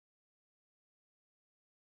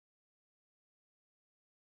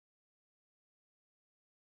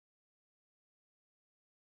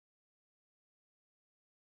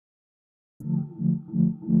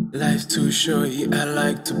Life's too short, yeah, I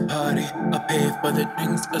like to party. I pay for the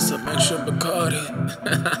drinks, or some extra Bacardi.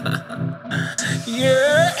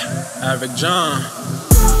 Yeah, Erick Jhon.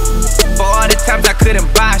 For all the times I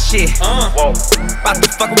couldn't buy shit, about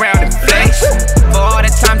to fuck around and flex. For all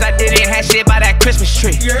the times I didn't have shit by that Christmas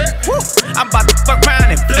tree, I'm about to fuck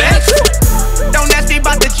around and flex. Don't ask me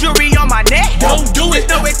about the jewelry on my neck. Don't do it.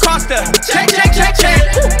 Just know it cost a check. It's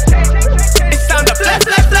time to flex.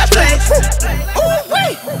 Ooh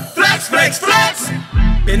wait, flex.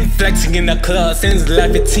 Been flexing in the club since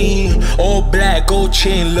 11. All black, gold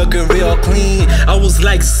chain, looking real clean. I was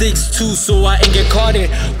like 6'2", so I ain't get caught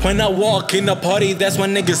it. When I walk in the party, that's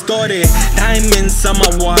when niggas started. Diamonds on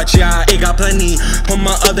my watch, yeah, I got plenty. On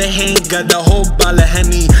my other hand, got the whole bottle of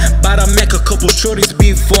Henny. But I make a couple shorties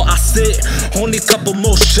before I sit. Only couple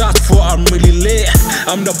more shots before I'm really lit.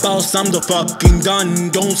 I'm the boss, I'm the fucking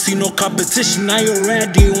done. Don't see no competition, I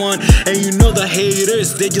already won. And you know the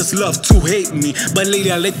haters, they just love to hate me. But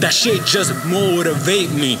lately I let that shit just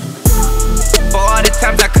motivate me. For all the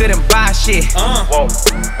times I couldn't buy shit,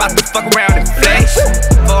 about to fuck around and flex.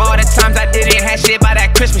 For all the times I didn't have shit by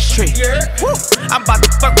that Christmas tree, I'm about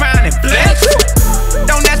to fuck around and flex.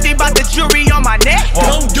 Don't ask me about the jewelry on my neck.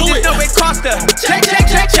 Don't do it. Just know it cost a check.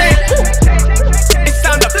 It's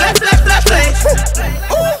time to flex.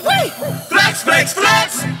 Ooh wait, flex.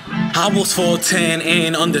 I was 4'10"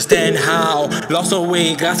 and understand how. Lost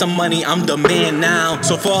away, got some money, I'm the man now.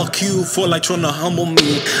 So fuck you for like tryna humble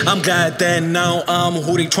me. I'm glad that now I'm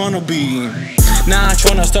who they tryna be. Nah, I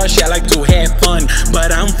tryna start shit, I like to have fun.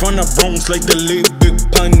 But I'm from the Bronx like the late Big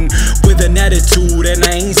Pun. With an attitude and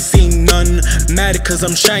I ain't seen none. Mad cause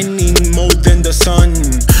I'm shining more than the sun.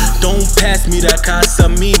 Don't pass me that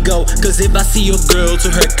Casamigo, cause if I see your girl to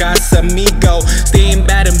her Casamigo, staying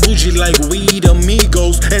bad and bougie like weed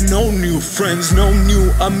amigos. And no new friends, no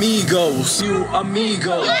new amigos. You heard that?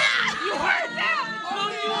 No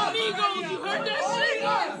new amigos. You heard that shit?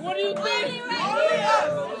 What do you think?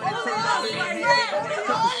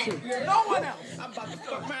 No one else. I'm about to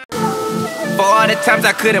fuck around. For all the times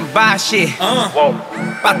I couldn't buy shit,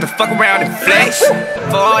 about to fuck around and flex.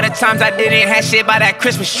 For all the times I didn't have shit by that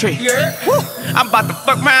Christmas tree, I'm about to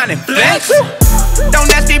fuck around and flex.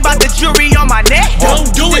 Don't ask me about the jewelry on my neck.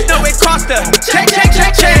 Don't do it. Just know it cost a check.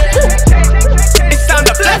 It's time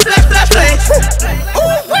to flex.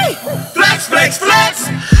 Ooh wait, flex.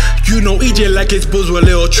 You know EJ like his bulls with a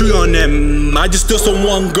little tree on them. I just still some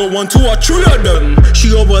one girl, 1, 2 or 3 of them.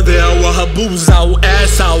 She over there with her boobs out,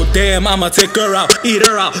 ass out. Damn, I'ma take her out, eat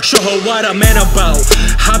her out, show her what I'm man about.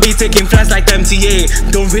 I be taking flights like MTA.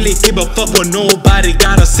 Don't really give a fuck what nobody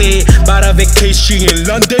gotta say. About a vacation in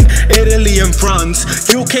London, Italy and France.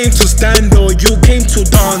 You came to stand or you came to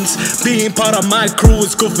dance. Being part of my crew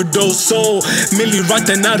is good for those. So Millie right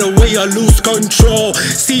another way I lose control.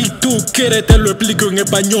 Si tú quieres te lo explico en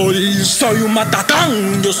español. Soy un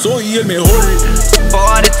matatán, yo soy el mejor. For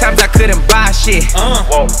all the times I couldn't buy shit,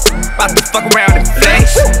 about to fuck around and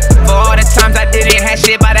flex. For all the times I didn't have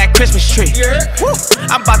shit by that Christmas tree,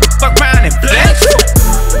 I'm about to fuck around and flex.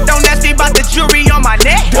 Don't ask me about the jewelry on my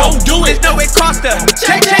neck. Don't do it. Just know it cost a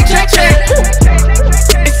check.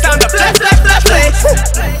 It's time to flex.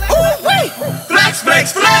 Ooh wait, flex.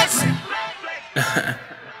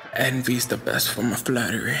 Envy's the best for my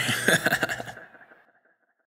flattery.